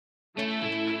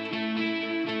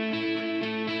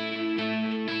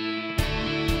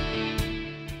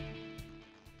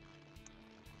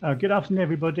Good afternoon,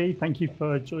 everybody. Thank you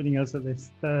for joining us at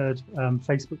this third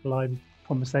Facebook Live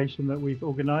conversation that we've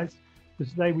organised. So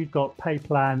today we've got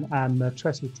PayPlan and the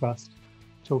Trussell Trust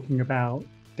talking about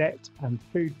debt and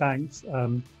food banks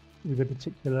with a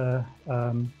particular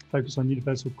focus on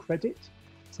universal credit.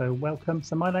 So welcome.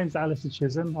 So my name's Alistair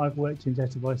Chisholm. I've worked in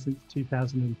debt advice since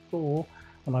 2004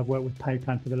 and I've worked with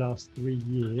PayPlan for the last 3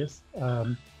 years.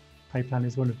 PayPlan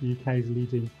is one of the UK's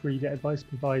leading free debt advice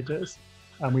providers.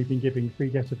 And we've been giving free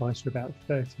debt advice for about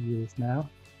 30 years now.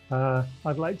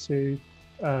 I'd like to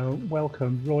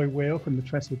welcome Roy Wheel from the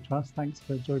Trussell Trust. Thanks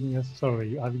for joining us.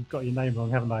 Sorry, I've got your name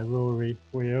wrong, haven't I? Rory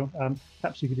Wheel.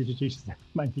 Perhaps you could introduce yourself,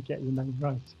 maybe get your name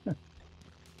right. It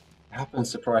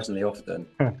happens surprisingly often.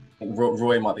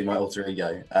 Roy might be my alter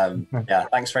ego. Yeah,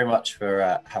 thanks very much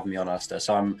for having me on, Alistair.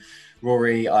 So I'm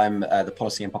Rory. I'm the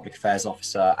Policy and Public Affairs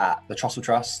Officer at the Trussell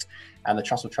Trust. And the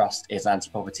Trussell Trust is an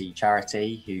anti-poverty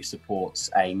charity who supports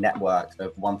a network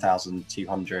of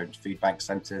 1,200 food bank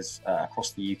centres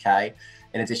across the UK.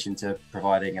 In addition to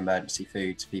providing emergency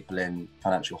food to people in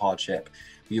financial hardship,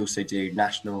 we also do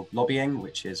national lobbying,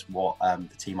 which is what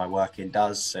the team I work in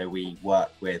does. So we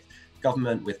work with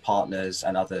government, with partners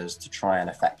and others to try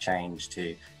and affect change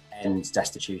to end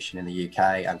destitution in the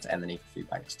UK and to end the need for food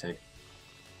banks too.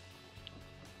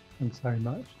 Thanks very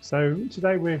much. So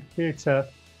today we're here to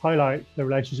highlight the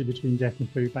relationship between debt and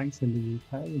food banks in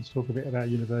the UK and to talk a bit about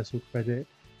universal credit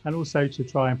and also to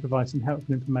try and provide some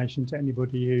helpful information to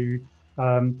anybody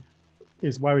who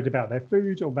is worried about their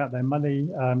food or about their money.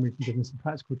 We can give them some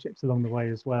practical tips along the way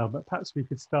as well, but perhaps we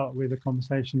could start with a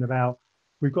conversation about,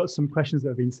 we've got some questions that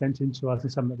have been sent in to us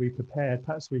and some that we prepared.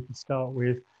 Perhaps we could start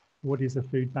with, what is a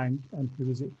food bank and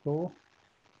who is it for?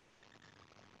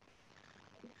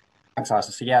 Thanks,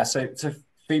 Alistair. So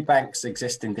food banks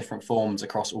exist in different forms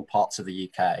across all parts of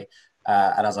the UK.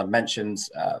 And as I mentioned,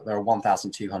 there are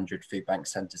 1,200 food bank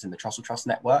centres in the Trussell Trust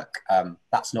network.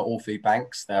 That's not all food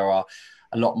banks. There are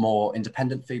a lot more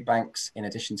independent food banks in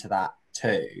addition to that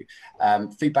too.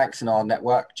 Food banks in our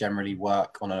network generally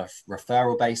work on a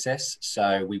referral basis.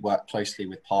 So we work closely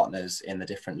with partners in the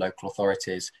different local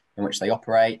authorities in which they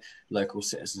operate, local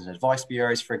citizens advice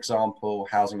bureaus, for example,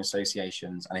 housing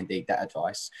associations, and indeed debt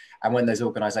advice. And when those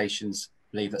organisations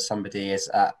believe that somebody is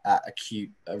at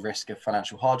acute risk of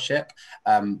financial hardship,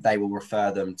 they will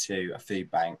refer them to a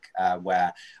food bank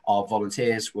where our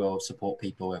volunteers will support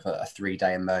people with a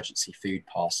 3-day emergency food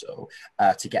parcel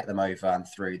to get them over and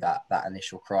through that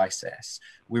initial crisis.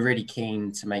 We're really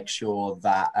keen to make sure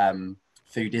that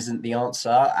food isn't the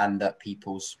answer and that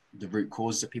the root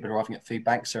causes of people arriving at food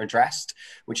banks are addressed,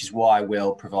 which is why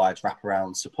we'll provide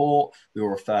wraparound support. We will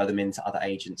refer them into other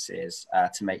agencies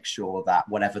to make sure that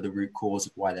whatever the root cause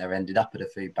of why they're ended up at a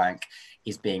food bank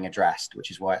is being addressed,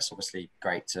 which is why it's obviously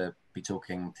great to be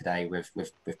talking today with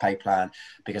PayPlan,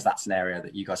 because that's an area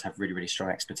that you guys have really, really strong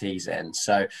expertise in.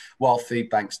 So while food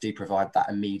banks do provide that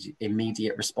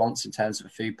immediate response in terms of a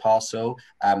food parcel,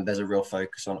 there's a real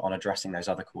focus on addressing those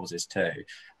other causes too.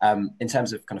 In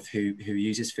terms of kind of who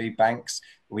uses food banks,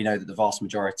 we know that the vast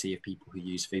majority of people who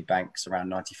use food banks, around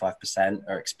 95%,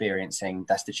 are experiencing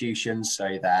destitution.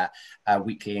 So their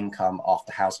weekly income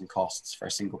after housing costs for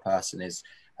a single person is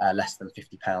less than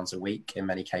 £50 a week in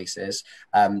many cases.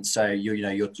 So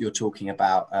you're talking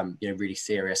about really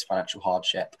serious financial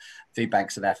hardship. Food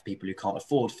banks are there for people who can't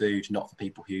afford food, not for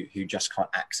people who just can't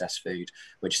access food,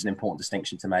 which is an important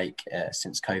distinction to make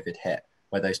since COVID hit,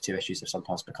 where those two issues have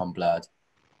sometimes become blurred.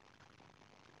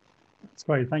 That's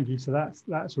great, thank you. So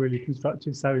that's really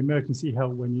constructive. So emergency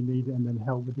help when you need it and then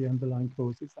help with the underlying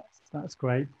causes. That's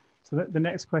great. So the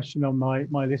next question on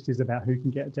my list is about who can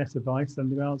get debt advice,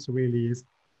 and the answer really is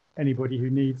anybody who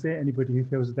needs it, anybody who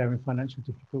feels that they're in financial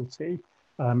difficulty.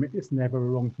 It's never a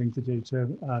wrong thing to do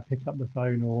to pick up the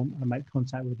phone or make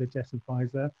contact with a debt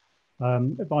advisor.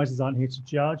 Advisors aren't here to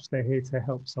judge, they're here to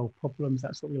help solve problems.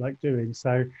 That's what we like doing.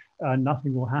 So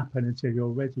nothing will happen until you're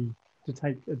ready to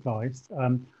take advice.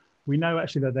 We know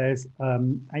actually that there's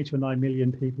 8 or 9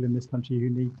 million people in this country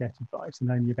who need debt advice and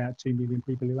only about 2 million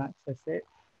people who access it.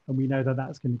 And we know that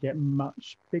that's going to get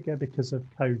much bigger because of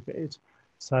COVID.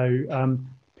 So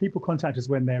people contact us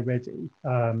when they're ready.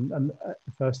 And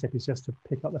the first step is just to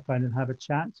pick up the phone and have a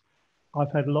chat.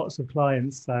 I've had lots of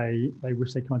clients say they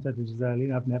wish they contacted us early,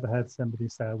 and I've never heard somebody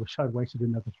say, I wish I'd waited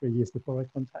another 3 years before I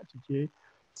contacted you.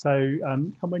 So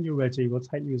come when you're ready, we'll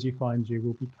take you as you find you,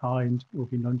 we'll be kind, we'll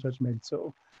be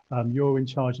non-judgmental. You're in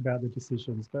charge about the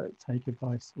decisions, but take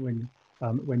advice when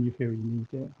you feel you need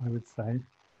it, I would say.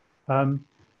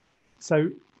 So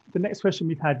the next question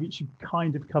we've had, which you've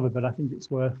kind of covered, but I think it's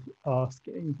worth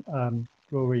asking,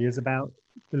 Rory, is about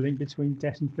the link between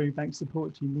debt and food bank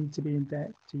support. Do you need to be in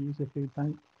debt to use a food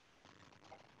bank?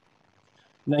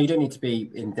 No, you don't need to be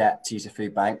in debt to use a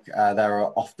food bank. There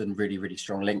are often really, really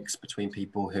strong links between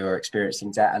people who are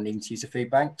experiencing debt and needing to use a food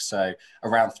bank. So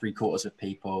around 3/4 of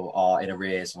people are in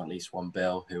arrears on at least one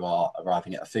bill who are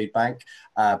arriving at a food bank.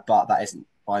 But that isn't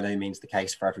by no means the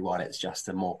case for everyone. It's just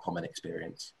a more common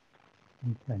experience.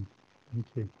 Okay, thank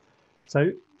you.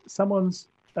 So someone's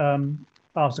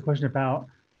asked a question about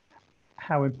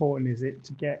how important is it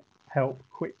to get help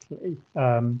quickly.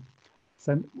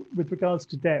 So with regards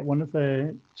to debt, one of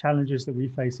the challenges that we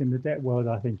face in the debt world,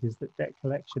 I think, is that debt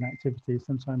collection activity is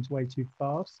sometimes way too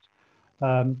fast.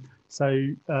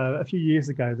 A few years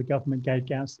ago, the government gave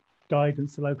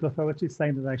guidance to local authorities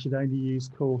saying that they should only use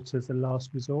court as a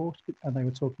last resort, and they were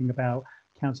talking about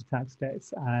council tax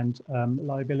debts and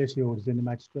liability orders in the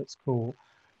magistrates' court.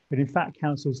 But in fact,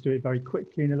 councils do it very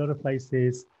quickly in a lot of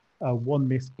places. One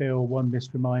missed bill, one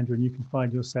missed reminder, and you can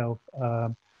find yourself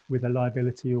with a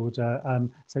liability order.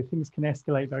 So things can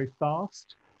escalate very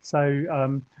fast.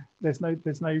 So there's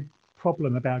no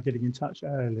problem about getting in touch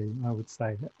early, I would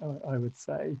say.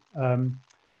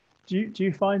 Do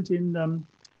you find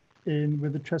in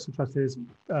with the Trussell Trust there's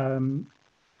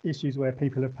issues where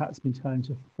people have perhaps been turning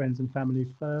to friends and family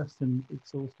first and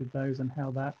exhausted those, and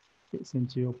how that fits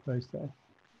into your process?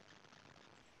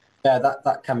 Yeah,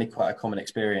 that can be quite a common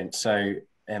experience. So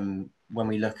when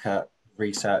we look at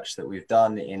research that we've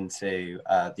done into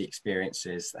the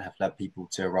experiences that have led people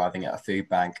to arriving at a food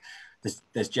bank,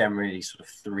 there's generally sort of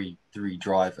three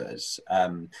drivers,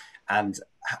 and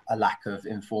a lack of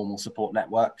informal support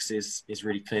networks is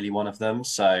really clearly one of them.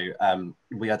 So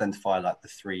we identify like the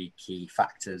three key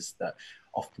factors that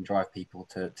often drive people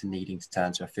to needing to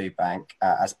turn to a food bank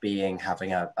as being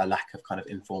having a lack of kind of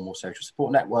informal social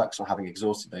support networks or having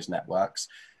exhausted those networks.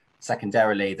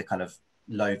 Secondarily, the kind of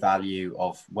low value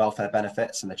of welfare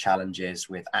benefits and the challenges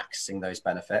with accessing those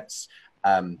benefits,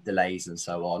 delays and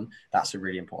so on. That's a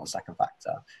really important second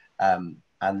factor.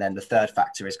 And then the third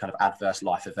factor is kind of adverse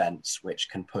life events, which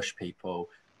can push people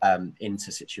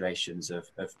into situations of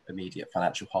immediate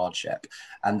financial hardship,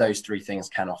 and those three things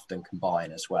can often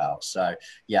combine as well. So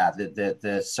yeah,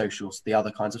 the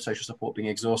other kinds of social support being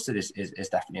exhausted is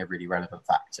definitely a really relevant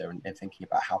factor in thinking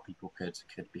about how people could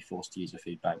be forced to use a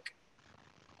food bank.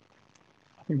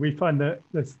 I think we find that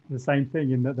there's the same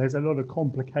thing in that there's a lot of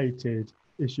complicated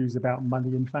issues about money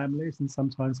in families, and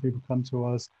sometimes people come to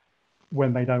us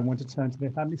when they don't want to turn to their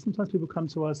family. Sometimes people come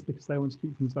to us because they want to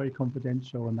keep things very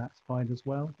confidential, and that's fine as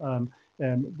well.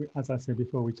 As I said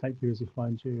before, we take you as we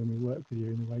find you, and we work with you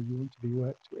in the way you want to be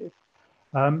worked with.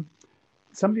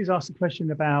 Somebody's asked a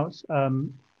question about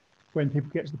when people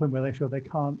get to the point where they feel they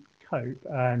can't cope,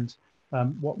 and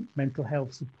what mental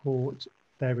health support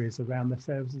there is around the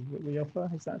services that we offer.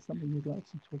 Is that something you'd like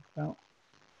to talk about?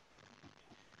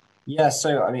 Yeah,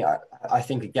 so I mean, I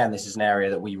think again, this is an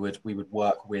area that we would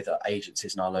work with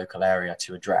agencies in our local area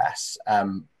to address.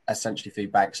 Essentially,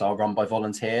 food banks are run by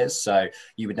volunteers, so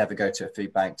you would never go to a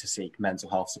food bank to seek mental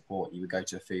health support. You would go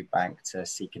to a food bank to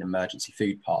seek an emergency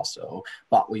food parcel.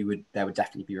 But there would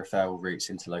definitely be referral routes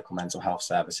into local mental health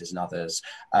services and others.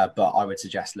 But I would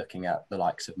suggest looking at the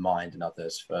likes of Mind and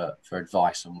others for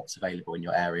advice on what's available in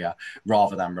your area,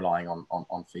 rather than relying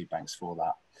on food banks for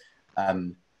that.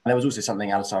 And there was also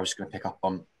something, Alistair, I was just going to pick up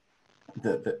on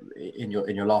in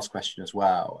your last question as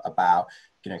well, about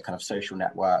kind of social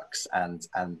networks and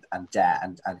debt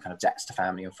and kind of debts to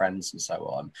family and friends and so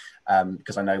on,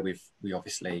 because I know we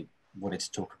obviously wanted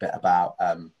to talk a bit about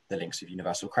the links of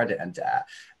universal credit and debt,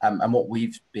 and what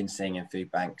we've been seeing in food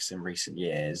banks in recent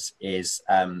years is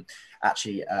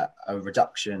actually a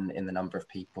reduction in the number of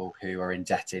people who are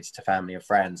indebted to family and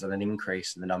friends, and an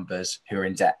increase in the numbers who are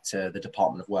in debt to the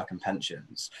Department of Work and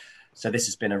Pensions. So this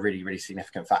has been a really, really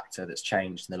significant factor that's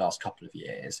changed in the last couple of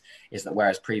years, is that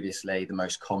whereas previously the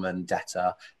most common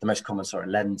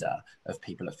lender of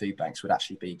people at food banks would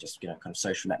actually be just, kind of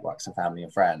social networks and family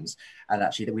and friends. And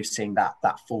actually that we've seen that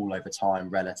fall over time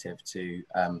relative to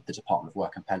the Department of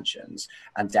Work and Pensions,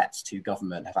 and debts to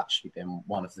government have actually been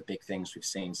one of the big things we've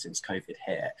seen since COVID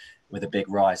hit, with a big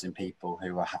rise in people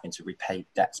who are having to repay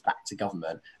debts back to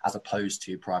government as opposed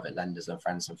to private lenders and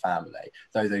friends and family.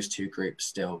 Though those two groups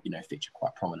still, feature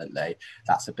quite prominently,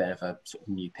 that's a bit of a sort of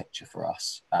new picture for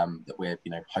us that we're,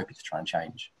 hoping to try and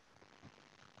change.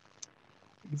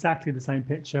 Exactly the same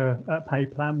picture at Pay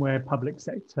Plan, where public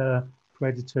sector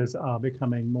creditors are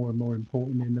becoming more and more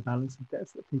important in the balance of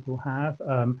debts that people have.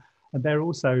 And they're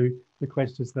also the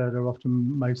creditors that are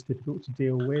often most difficult to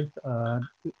deal with.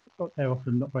 They're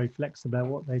often not very flexible about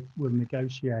what they will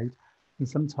negotiate. And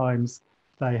sometimes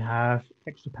they have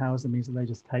extra powers that means that they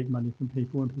just take money from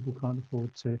people, and people can't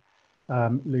afford to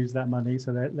lose that money.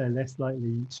 So they're less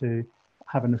likely to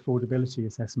have an affordability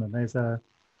assessment. There's a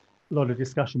lot of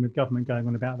discussion with government going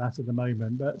on about that at the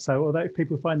moment. But so although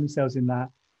people find themselves in that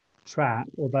trap,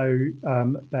 although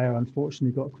they're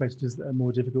unfortunately got creditors that are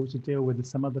more difficult to deal with than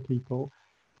some other people,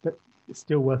 but it's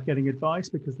still worth getting advice,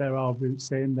 because there are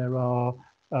routes in, there are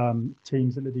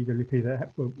teams at the DWP that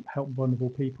help vulnerable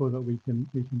people that we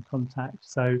can contact.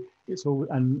 So it's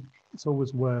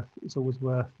always worth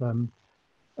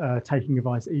taking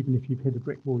advice, even if you've hit a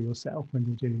brick wall yourself when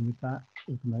you're dealing with that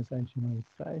organisation, I would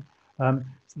say.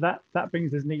 So that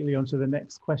brings us neatly onto the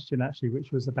next question, actually,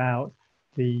 which was about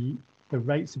the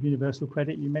rates of universal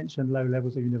credit. You mentioned low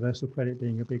levels of universal credit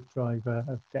being a big driver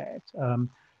of debt.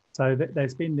 So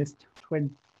there's been this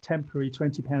temporary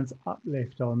 £20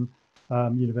 uplift on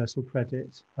universal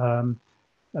credit, and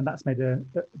that's made a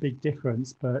big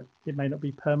difference, but it may not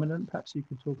be permanent. Perhaps you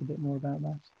could talk a bit more about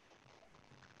that.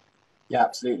 Yeah,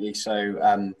 absolutely. So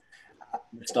at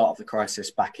the start of the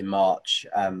crisis back in March,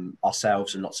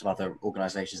 ourselves and lots of other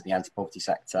organisations in the anti-poverty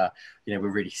sector, we're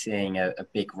really seeing a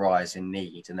big rise in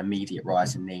need, an immediate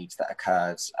rise in needs that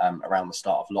occurred around the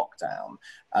start of lockdown,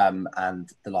 and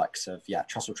the likes of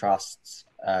Trussell Trust,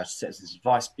 Citizens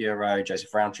Advice Bureau,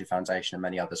 Joseph Rowntree Foundation, and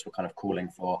many others were kind of calling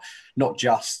for not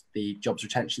just the jobs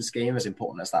retention scheme, as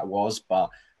important as that was, but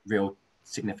real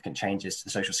significant changes to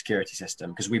the social security system,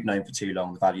 because we've known for too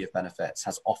long the value of benefits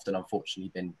has often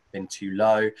unfortunately been too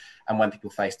low, and when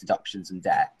people face deductions and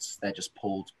debts, they're just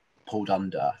pulled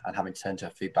under and having to turn to a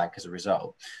food bank as a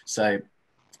result. So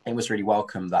it was really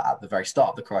welcome that at the very start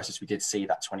of the crisis we did see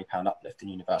that £20 uplift in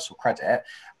universal credit.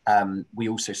 We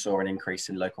also saw an increase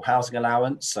in local housing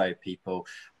allowance, so people's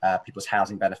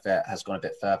housing benefit has gone a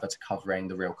bit further to covering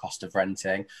the real cost of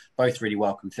renting. Both really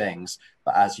welcome things,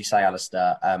 but as you say,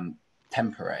 Alistair,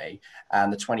 temporary,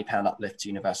 and the £20 uplift to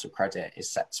universal credit is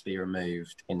set to be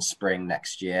removed in spring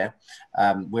next year.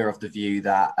 We're of the view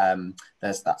that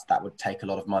that would take a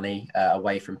lot of money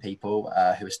away from people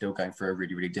who are still going through a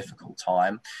really, really difficult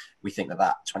time. We think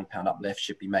that £20 uplift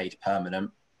should be made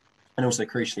permanent. And also,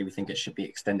 crucially, we think it should be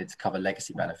extended to cover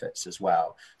legacy benefits as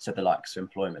well. So the likes of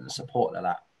employment support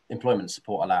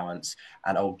allowance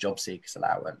and old job seekers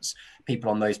allowance.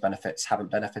 People on those benefits haven't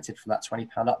benefited from that £20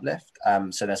 uplift.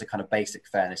 So there's a kind of basic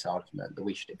fairness argument that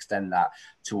we should extend that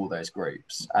to all those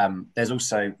groups. There's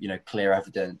also, clear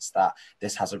evidence that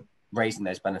raising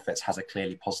those benefits has a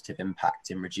clearly positive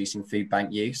impact in reducing food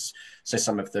bank use. So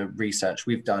some of the research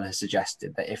we've done has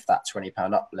suggested that if that £20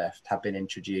 uplift had been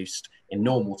introduced in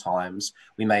normal times,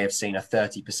 we may have seen a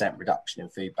 30% reduction in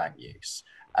food bank use.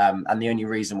 And the only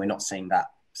reason we're not seeing that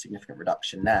significant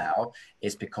reduction now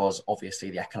is because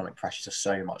obviously the economic pressures are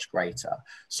so much greater.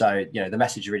 So the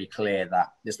message is really clear that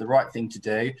it's the right thing to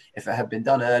do. If it had been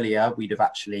done earlier, it would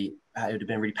have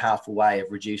been a really powerful way of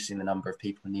reducing the number of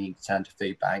people needing to turn to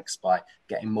food banks by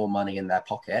getting more money in their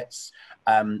pockets,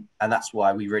 and that's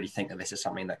why we really think that this is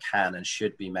something that can and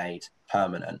should be made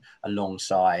permanent,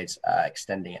 alongside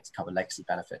extending it to cover legacy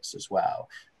benefits as well.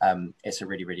 It's a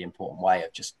really, really important way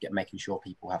of just making sure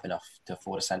people have enough to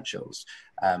afford essentials.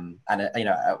 And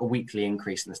a weekly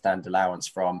increase in the standard allowance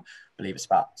from, I believe it's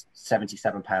about £77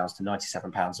 to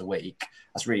 £97 a week.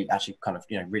 That's really actually kind of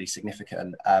really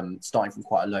significant, starting from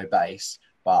quite a low base,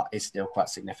 but it's still quite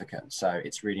significant. So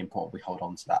it's really important we hold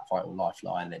on to that vital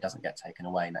lifeline and it doesn't get taken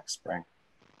away next spring.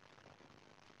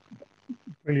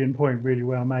 Brilliant point, really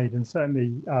well made, and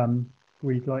certainly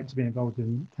we'd like to be involved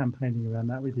in campaigning around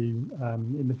that with you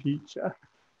in the future.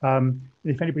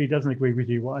 If anybody doesn't agree with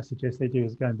you, what I suggest they do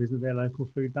is go and visit their local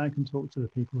food bank and talk to the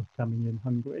people coming in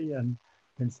hungry and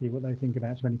see what they think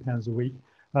about £20 a week.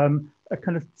 A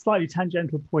kind of slightly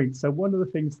tangential point. So one of the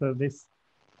things that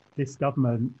this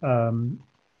government,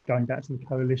 going back to the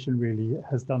coalition, really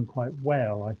has done quite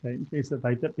well, I think, is that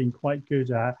they've been quite good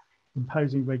at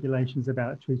imposing regulations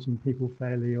about treating people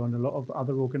fairly on a lot of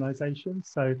other organisations.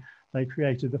 So they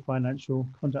created the Financial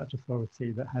Conduct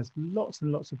Authority that has lots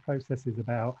and lots of processes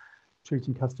about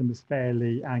treating customers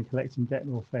fairly and collecting debt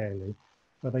more fairly,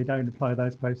 but they don't apply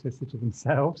those processes to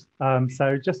themselves.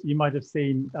 So just, you might have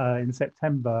seen in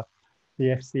September, the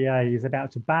FCA is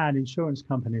about to ban insurance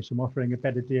companies from offering a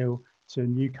better deal to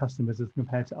new customers as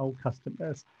compared to old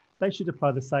customers. They should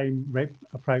apply the same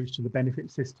approach to the benefit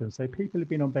system. So people have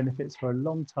been on benefits for a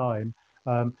long time.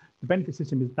 The benefit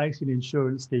system is basically an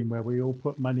insurance scheme where we all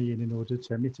put money in order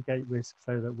to mitigate risk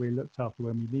so that we're looked after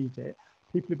when we need it.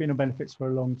 People who've been on benefits for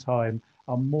a long time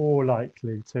are more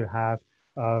likely to have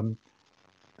the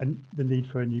need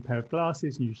for a new pair of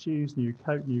glasses, new shoes, new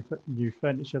coat, new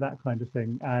furniture, that kind of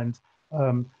thing. And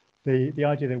the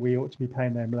idea that we ought to be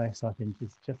paying them less, I think,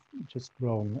 is just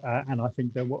wrong. And I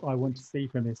think that what I want to see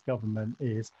from this government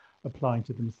is applying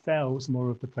to themselves more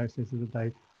of the processes that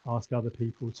they ask other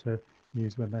people to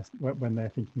use when they're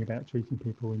thinking about treating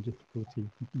people in difficulty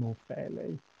more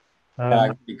fairly.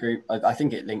 Yeah, I agree. I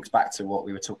think it links back to what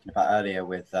we were talking about earlier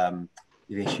with the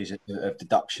issues of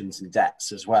deductions and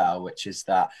debts as well, which is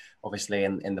that obviously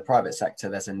in the private sector,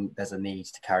 there's a need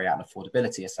to carry out an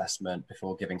affordability assessment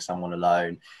before giving someone a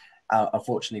loan.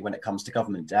 Unfortunately, when it comes to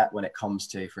government debt, when it comes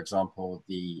to, for example,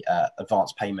 the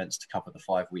advance payments to cover the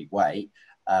 5-week wait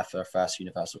for a first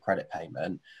universal credit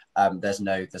payment, there's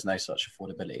no such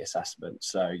affordability assessment.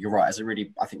 So you're right, as a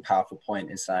really, I think, powerful point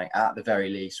in saying at the very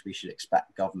least we should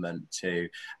expect government to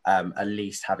at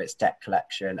least have its debt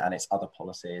collection and its other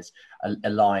policies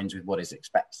aligned with what is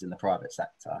expected in the private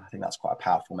sector. I think that's quite a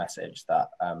powerful message that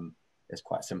is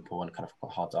quite simple and kind of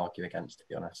quite hard to argue against, to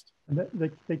be honest. And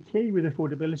the key with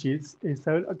affordability is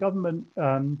so a government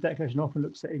debt collection often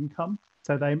looks at income.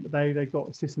 So they've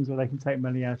got systems where they can take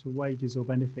money out of wages or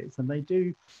benefits, and they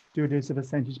do it as a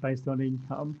percentage based on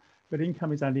income. But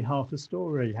income is only half the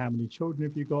story. How many children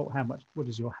have you got? What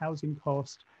is your housing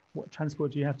cost? What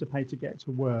transport do you have to pay to get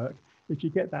to work? If you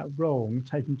get that wrong,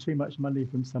 taking too much money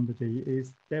from somebody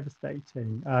is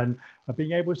devastating. And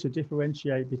being able to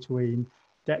differentiate between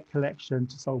debt collection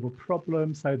to solve a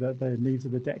problem so that the needs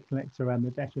of the debt collector and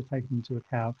the debtor are taken into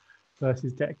account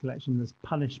versus debt collection as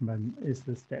punishment is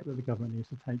the step that the government needs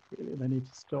to take, really. They need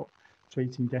to stop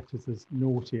treating debtors as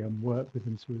naughty and work with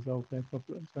them to resolve their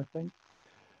problems, I think.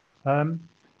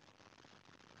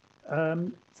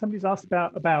 Somebody's asked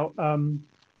about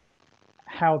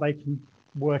how they can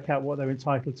work out what they're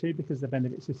entitled to, because the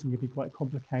benefit system can be quite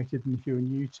complicated, and if you're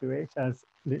new to it, as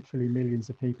literally millions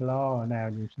of people are now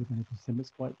new to the benefit system,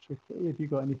 it's quite tricky. Have you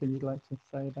got anything you'd like to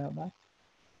say about that?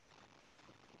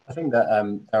 I think that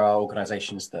there are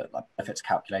organisations that, like benefits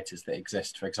calculators that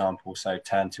exist, for example. So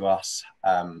Turn to Us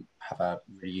have a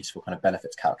really useful kind of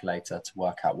benefits calculator to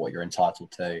work out what you're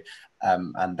entitled to,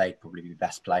 and they'd probably be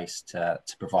best placed to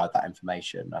provide that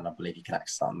information. And I believe you can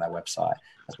access that on their website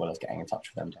as well as getting in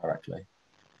touch with them directly.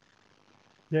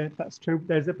 Yeah, that's true.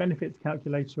 There's a benefits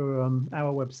calculator on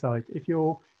our website. If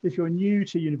you're new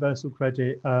to Universal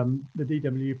Credit, the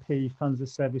DWP funds a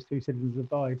service through Citizens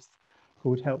Advice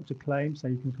called Help to Claim, so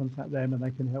you can contact them and they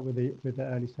can help with the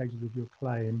early stages of your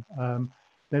claim.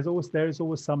 There is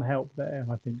always some help there.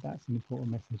 I think that's an important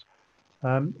message.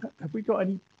 Have we got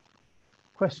any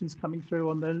questions coming through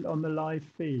on the live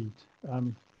feed?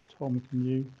 Tom, can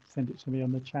you send it to me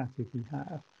on the chat if you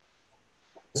have?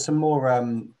 Some more,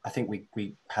 I think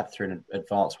we had through in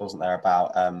advance, wasn't there,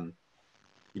 about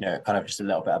you know, kind of just a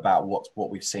little bit about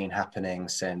what we've seen happening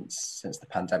since the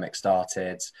pandemic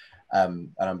started,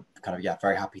 and I'm kind of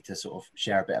very happy to sort of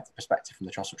share a bit of the perspective from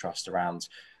the Trussell Trust around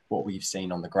what we've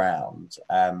seen on the ground.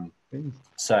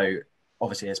 So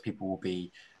obviously, as people will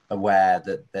be aware,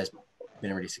 that there's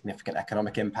been a really significant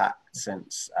economic impact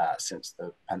since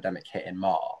the pandemic hit in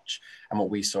March, and what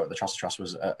we saw at the Trussell Trust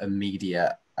was an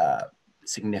immediate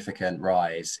significant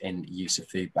rise in use of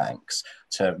food banks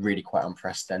to really quite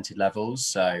unprecedented levels.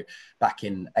 So back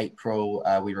in April,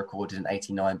 we recorded an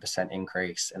 89%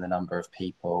 increase in the number of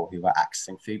people who were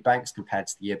accessing food banks compared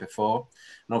to the year before.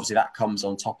 And obviously that comes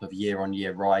on top of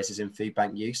year-on-year rises in food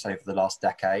bank use over the last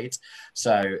decade.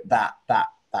 So that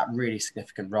really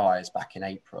significant rise back in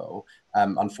April,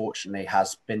 unfortunately,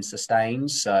 has been sustained.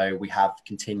 So we have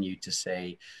continued to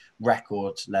see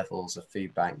record levels of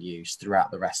food bank use throughout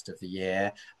the rest of the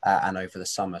year and over the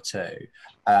summer too.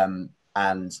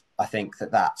 And I think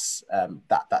that's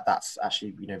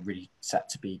actually, you know, really set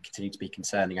to continue to be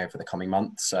concerning over the coming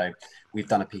months. So we've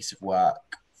done a piece of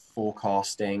work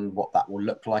forecasting what that will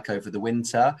look like over the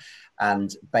winter,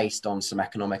 and based on some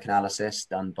economic analysis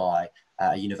done by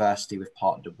a university we've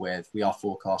partnered with, we are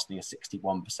forecasting a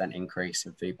 61% increase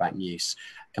in food bank use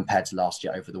compared to last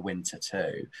year over the winter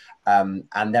too.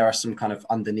 And there are some kind of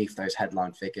underneath those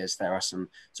headline figures, there are some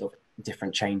sort of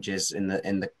different changes in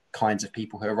the kinds of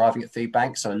people who are arriving at food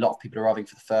banks. So a lot of people are arriving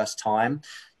for the first time.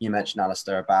 You mentioned,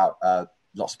 Alistair, about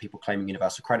lots of people claiming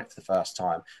universal credit for the first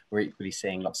time. We're equally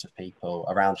seeing lots of people,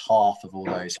 around half of all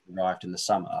those who arrived in the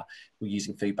summer, were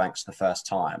using food banks for the first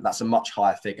time. That's a much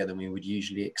higher figure than we would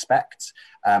usually expect,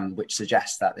 which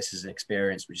suggests that this is an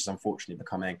experience which is unfortunately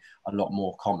becoming a lot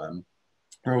more common.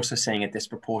 We're also seeing a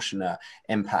disproportionate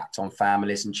impact on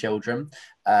families and children.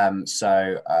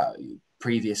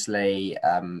 previously,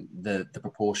 the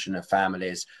proportion of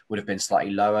families would have been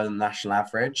slightly lower than the national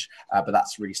average, but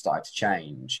that's really started to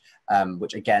change,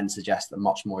 which again suggests that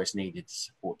much more is needed to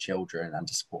support children and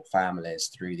to support families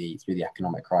through the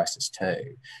economic crisis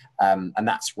too. And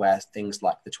that's where things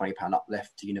like the £20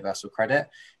 uplift to universal credit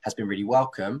has been really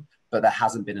welcome, but there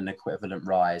hasn't been an equivalent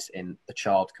rise in the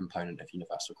child component of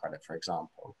universal credit, for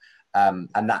example.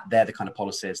 And that they're the kind of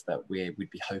policies that we'd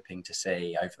be hoping to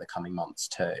see over the coming months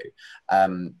too.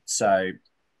 So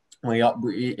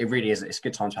it really is, it's a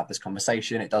good time to have this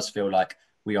conversation. It does feel like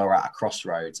we are at a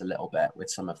crossroads a little bit with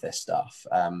some of this stuff,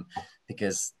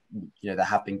 because there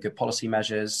have been good policy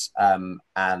measures,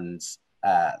 and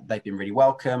they've been really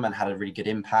welcome and had a really good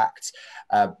impact,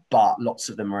 but lots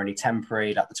of them are only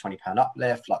temporary, like the £20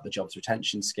 uplift, like the jobs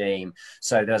retention scheme.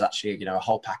 So there's actually a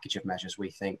whole package of measures we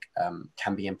think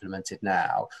can be implemented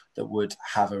now that would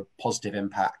have a positive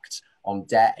impact on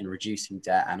debt, in reducing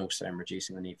debt, and also in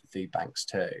reducing the need for food banks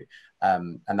too.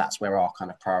 And that's where our kind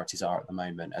of priorities are at the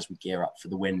moment as we gear up for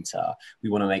the winter.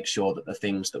 We want to make sure that the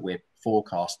things that we're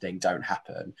forecasting don't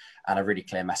happen. And a really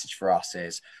clear message for us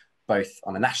is, both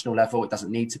on a national level, it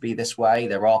doesn't need to be this way.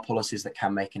 There are policies that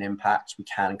can make an impact. We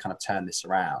can kind of turn this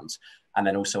around. And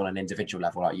then also on an individual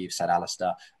level, like you've said,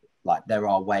 Alistair, like there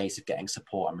are ways of getting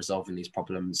support and resolving these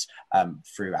problems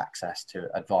through access to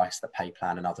advice that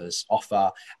PayPlan and others offer,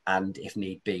 and if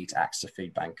need be, to access a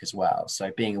food bank as well.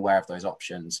 So being aware of those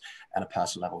options at a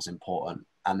personal level is important.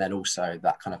 And then also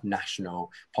that kind of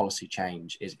national policy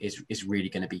change is really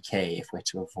going to be key if we're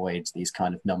to avoid these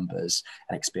kind of numbers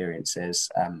and experiences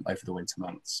over the winter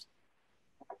months.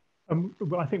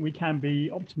 Well, I think we can be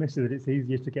optimistic that it's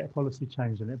easier to get policy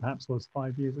change than it perhaps was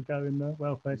 5 years ago in the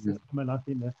welfare system. And I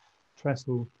think the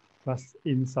Trussell Trust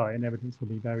insight and evidence will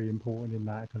be very important in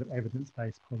that. Kind of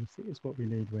evidence-based policy is what we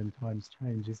need when times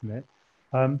change, isn't it?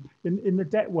 In the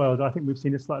debt world, I think we've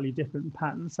seen a slightly different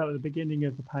pattern. So at the beginning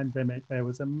of the pandemic, there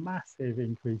was a massive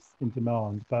increase in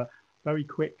demand, but very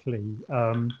quickly,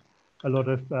 a lot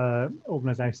of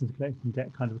organisations collecting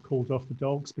debt kind of called off the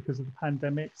dogs because of the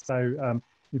pandemic. So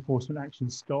enforcement action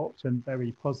stopped and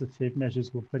very positive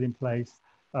measures were put in place,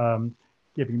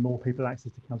 giving more people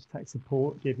access to council tax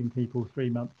support, giving people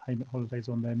 3-month payment holidays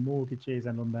on their mortgages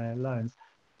and on their loans.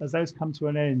 As those come to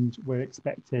an end, we're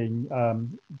expecting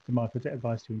demand for debt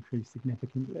advice to increase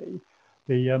significantly.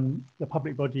 The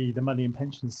public body, the Money and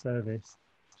Pensions Service,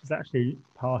 which is actually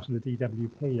part of the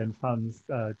DWP and funds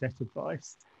debt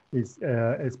advice,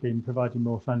 has been providing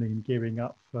more funding and gearing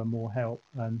up for more help.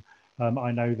 And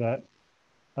I know that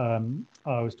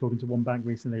I was talking to one bank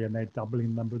recently and they're doubling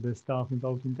the number of their staff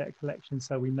involved in debt collection.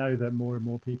 So we know that more and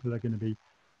more people are going to be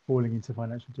falling into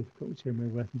financial difficulty, and we're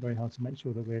working very hard to make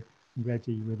sure that we're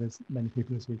ready with as many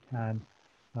people as we can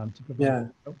to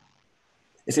provide help.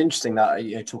 It's interesting that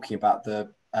you're talking about the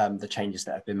changes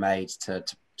that have been made to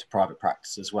private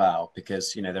practice as well,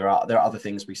 because there are other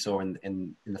things we saw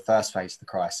in the first phase of the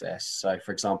crisis. So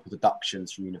for example,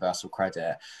 deductions from universal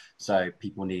credit, so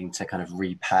people needing to kind of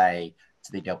repay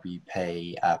to the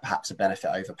WP, perhaps a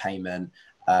benefit overpayment,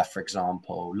 for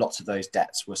example. Lots of those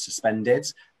debts were suspended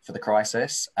for the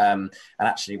crisis, and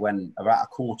actually when about a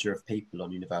quarter of people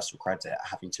on universal credit are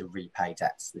having to repay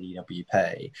debts to the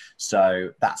EWP, so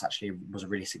that's actually was a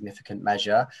really significant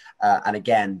measure, and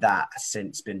again that has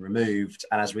since been removed,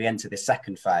 and as we enter this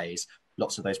second phase,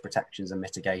 lots of those protections and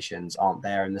mitigations aren't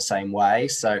there in the same way.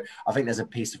 So I think there's a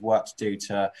piece of work to do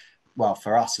to, well,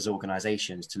 for us as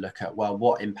organisations to look at, well,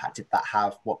 what impact did that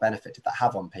have? What benefit did that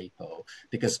have on people?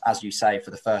 Because as you say,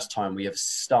 for the first time, we have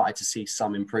started to see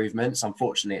some improvements.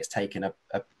 Unfortunately, it's taken a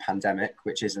pandemic,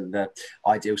 which isn't the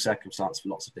ideal circumstance for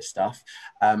lots of this stuff.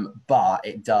 But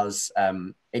it does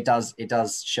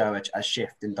show a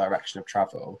shift in direction of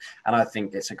travel. And I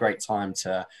think it's a great time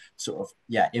to sort of,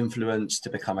 influence, to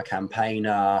become a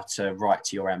campaigner, to write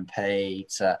to your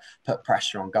MP, to put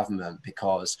pressure on government,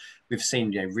 because we've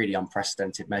seen really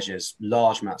unprecedented measures,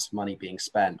 large amounts of money being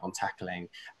spent on tackling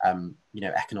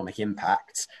economic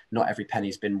impact. Not every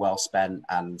penny's been well spent,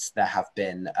 and there have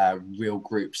been real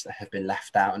groups that have been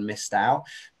left out and missed out.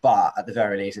 But at the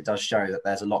very least, it does show that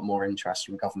there's a lot more interest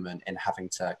from government in having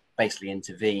to basically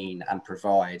intervene and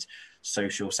provide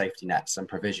social safety nets and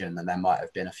provision than there might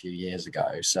have been a few years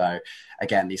ago. So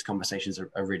again, these conversations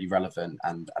are really relevant,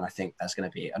 and I think there's going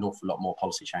to be an awful lot more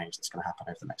policy change that's going to happen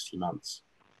over the next few months.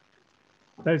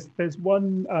 There's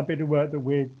one bit of work that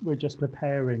we're just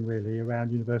preparing really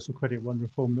around universal credit, one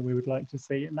reform that we would like to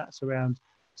see, and that's around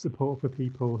support for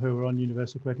people who are on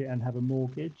universal credit and have a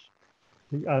mortgage.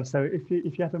 So if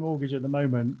you have a mortgage at the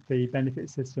moment, the benefit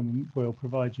system will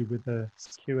provide you with a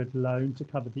secured loan to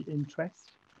cover the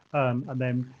interest And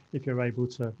then if you're able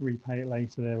to repay it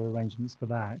later, there are arrangements for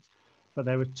that. But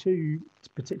there are two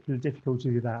particular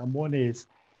difficulties with that, and one is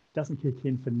it doesn't kick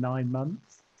in for 9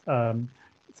 months.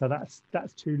 So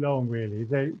that's too long, really.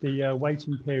 The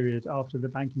waiting period after the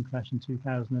banking crash in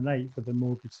 2008 for the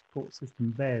mortgage support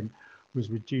system then was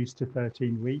reduced to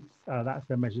 13 weeks. That's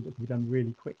a measure that can be done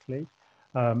really quickly,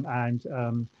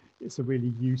 and it's a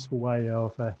really useful way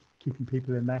of keeping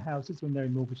people in their houses when they're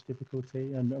in mortgage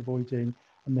difficulty and avoiding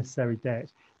unnecessary debt.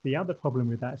 The other problem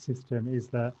with that system is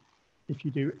that if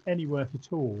you do any work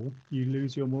at all, you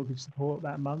lose your mortgage support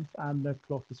that month and the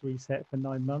clock is reset for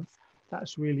 9 months.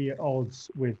 That's really at odds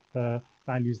with the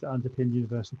values that underpin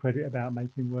universal credit about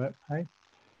making work pay.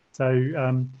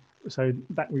 So, so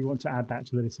that we want to add that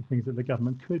to the list of things that the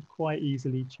government could quite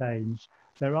easily change.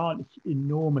 There aren't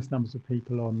enormous numbers of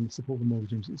people on support for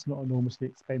mortgages. It's not enormously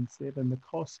expensive, and the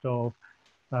cost of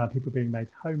people being made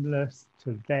homeless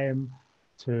to them,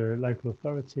 to local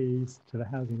authorities, to the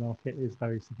housing market is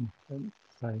very significant.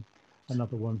 So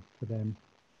another one for them.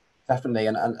 Definitely,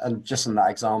 and just on that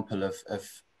example of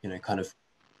kind of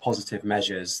positive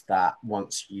measures that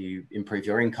once you improve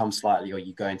your income slightly or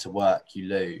you go into work, you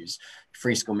lose.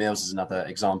 Free school meals is another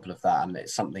example of that, and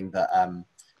it's something that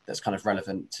that's kind of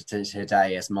relevant to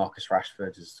today as Marcus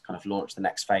Rashford has kind of launched the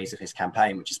next phase of his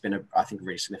campaign, which has been, I think, a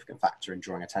really significant factor in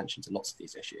drawing attention to lots of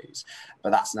these issues.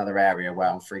 But that's another area where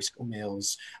on free school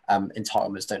meals,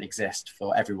 entitlements don't exist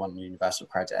for everyone in universal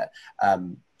credit.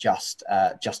 Just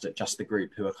the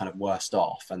group who are kind of worst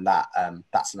off, and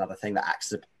that's another thing that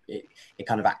acts as it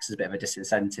kind of acts as a bit of a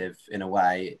disincentive in a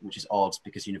way, which is odd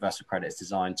because universal credit is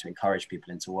designed to encourage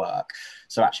people into work.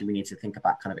 So actually we need to think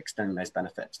about kind of extending those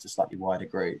benefits to slightly wider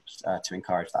groups to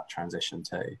encourage that transition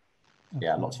too.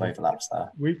 Yeah, lots of overlaps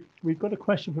there. We've got a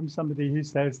question from somebody who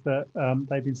says that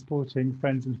they've been supporting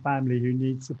friends and family who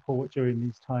need support during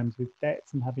these times with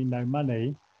debts and having no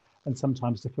money, and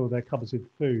sometimes to fill their cupboards with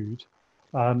food.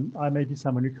 I may be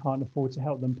someone who can't afford to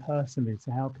help them personally,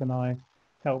 so how can I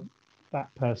help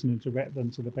that person and direct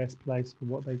them to the best place for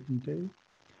what they can do?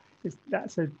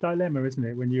 That's a dilemma, isn't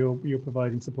it? When you're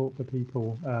providing support for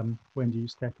people, when do you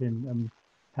step in and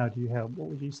how do you help? What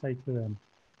would you say to them?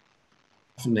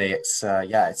 Definitely, it's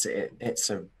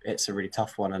a really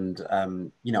tough one, and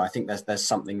I think there's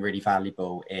something really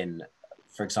valuable in,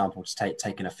 for example, to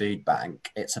taking a food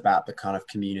bank. It's about the kind of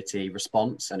community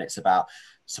response, and it's about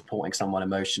supporting someone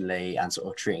emotionally and sort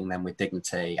of treating them with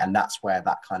dignity. And that's where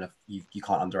that kind of, you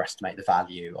can't underestimate the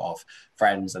value of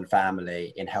friends and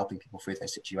family in helping people through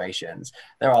those situations.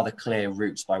 There are the clear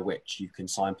routes by which you can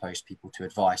signpost people to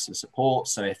advice and support.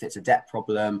 So if it's a debt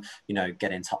problem,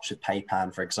 get in touch with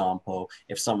PayPal, for example.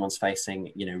 If someone's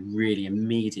facing, really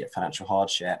immediate financial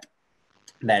hardship,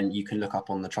 then you can look up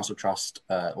on the Trussell Trust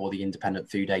or the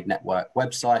Independent Food Aid Network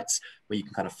websites, where you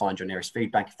can kind of find your nearest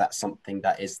food bank if that's something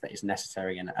that is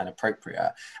necessary and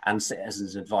appropriate. And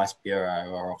Citizens Advice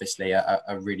Bureau are obviously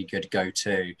a really good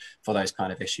go-to for those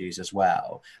kind of issues as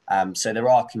well. So there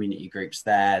are community groups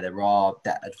there are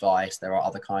debt advice, there are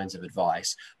other kinds of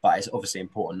advice, but it's obviously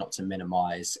important not to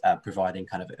minimise providing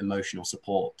kind of emotional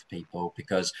support to people,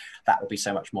 because that will be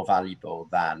so much more valuable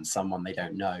than someone they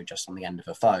don't know just on the end of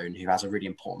a phone who has a really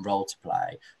important role to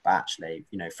play. But actually,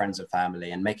 friends and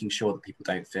family, and making sure that people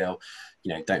don't feel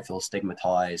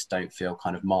stigmatized, don't feel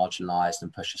kind of marginalized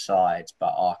and pushed aside,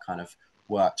 but are kind of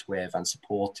worked with and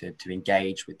supported to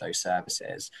engage with those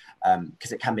services,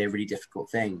 because it can be a really difficult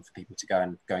thing for people to go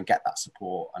and get that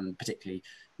support. And particularly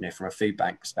from a food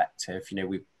bank perspective,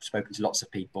 we've spoken to lots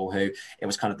of people who it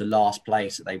was kind of the last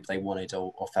place that they wanted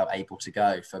or felt able to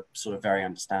go for sort of very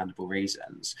understandable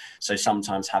reasons. So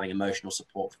sometimes having emotional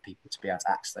support for people to be able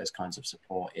to access those kinds of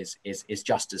support is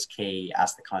just as key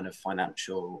as the kind of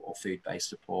financial or food-based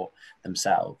support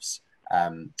themselves.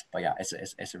 But yeah, it's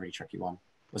a really tricky one.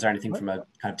 Was there anything from a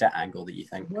kind of debt angle that you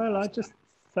think? Well, I just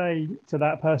say to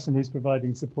that person who's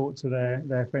providing support to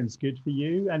their friends, good for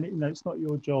you. And it's not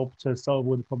your job to solve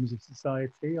all the problems of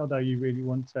society, although you really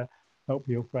want to help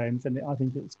your friends. And I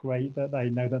think it's great that they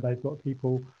know that they've got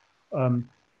people on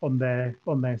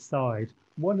their side.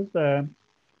 One of the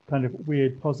kind of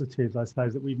weird positives, I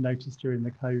suppose, that we've noticed during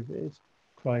the COVID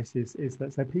crisis is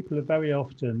that people are very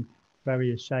often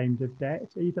very ashamed of debt,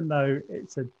 even though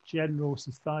it's a general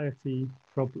society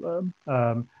problem,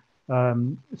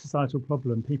 societal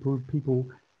problem. People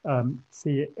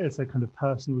see it as a kind of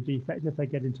personal defect if they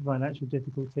get into financial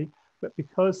difficulty. But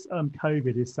because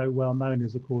COVID is so well known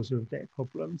as a cause of debt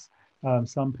problems,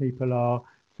 some people are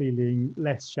feeling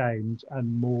less shamed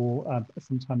and more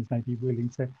sometimes maybe willing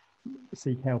to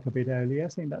seek help a bit earlier. I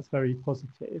think that's very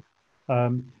positive.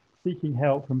 Seeking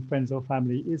help from friends or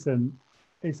family isn't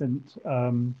isn't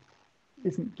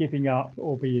giving up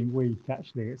or being weak.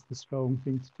 Actually, it's the strong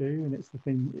thing to do, and it's the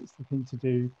thing to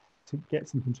do to get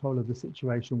some control of the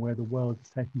situation where the world is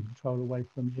taking control away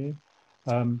from you.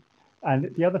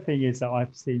 And the other thing is that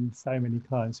I've seen so many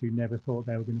clients who never thought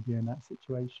they were going to be in that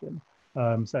situation.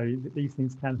 So these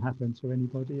things can happen to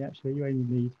anybody. Actually, you only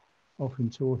need often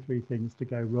 2 or 3 things to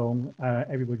go wrong.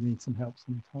 Everybody needs some help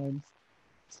sometimes.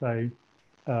 So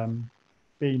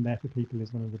being there for people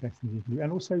is one of the best things you can do.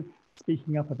 And also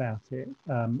speaking up about it,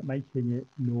 making it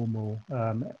normal.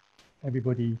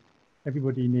 Everybody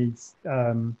needs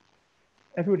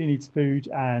food,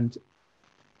 and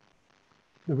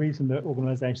the reason that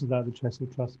organisations like the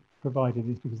Trussell Trust provide it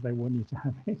is because they want you to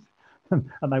have it,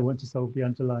 and they want to solve the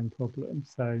underlying problem.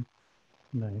 So,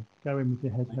 go in with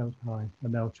your head held high,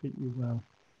 and they'll treat you well.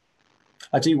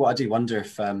 I do wonder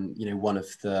if one of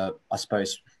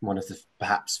the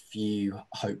perhaps few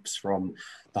hopes from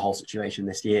the whole situation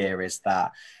this year is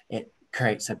that it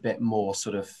creates a bit more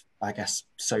sort of, I guess,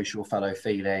 social fellow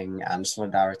feeling and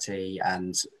solidarity,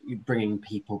 and bringing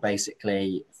people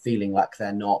basically feeling like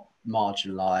they're not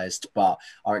marginalized but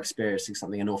are experiencing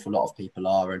something an awful lot of people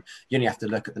are. And you only have to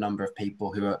look at the number of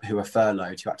people who are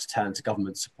furloughed, who had to turn to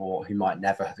government support, who might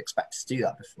never have expected to do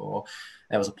that before.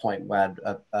 There was a point where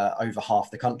over half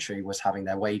the country was having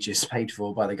their wages paid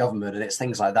for by the government, and it's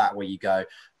things like that where you go,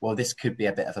 well, this could be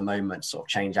a bit of a moment to sort of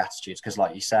change attitudes, because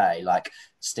like you say, like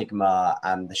stigma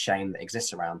and the shame that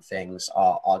exists around things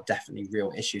are definitely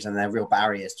real issues, and they're real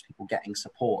barriers to people getting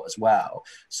support as well.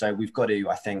 So we've got to,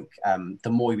 I think, the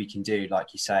more we can do,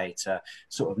 like you say, to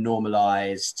sort of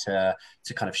normalize, to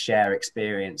kind of share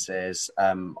experiences,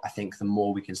 I think the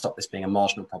more we can stop this being a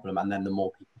marginal problem, and then the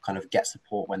more people kind of get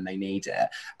support when they need it.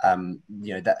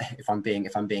 That if I'm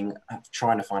being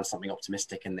trying to find something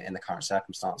optimistic in the current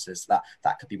circumstances,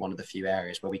 that could be one of the few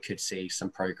areas where we could see some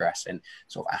progress in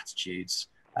sort of attitudes.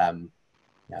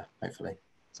 Hopefully.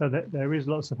 So there is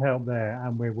lots of help there,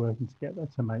 and we're working together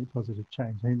to make positive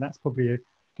change. I think that's probably a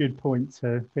good point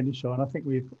to finish on. I think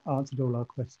we've answered all our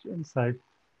questions. So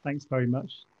thanks very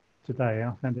much today.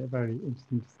 I found it a very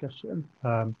interesting discussion,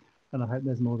 and I hope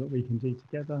there's more that we can do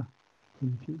together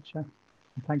in the future.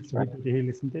 And thanks to everybody who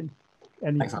listened in.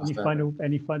 Any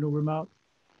final remarks?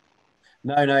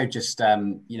 No, just, as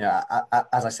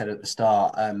I said at the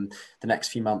start, the next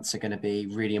few months are going to be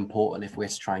really important if we're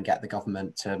to try and get the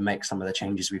government to make some of the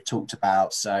changes we've talked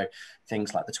about. So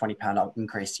things like the £20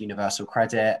 increase to universal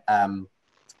credit.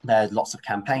 There's lots of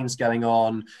campaigns going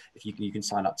on. If you can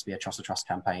sign up to be a Trussell Trust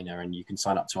campaigner, and you can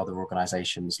sign up to other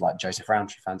organisations like Joseph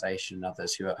Rowntree Foundation and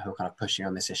others who are kind of pushing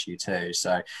on this issue too.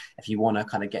 So if you want to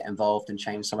kind of get involved and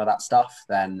change some of that stuff,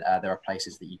 then there are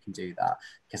places that you can do that,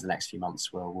 because the next few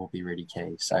months will be really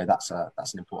key. So that's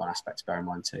an important aspect to bear in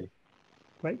mind too.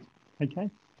 Great.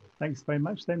 Okay. Thanks very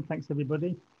much then. Thanks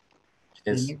everybody.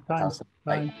 Cheers. See you next time.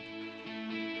 Bye.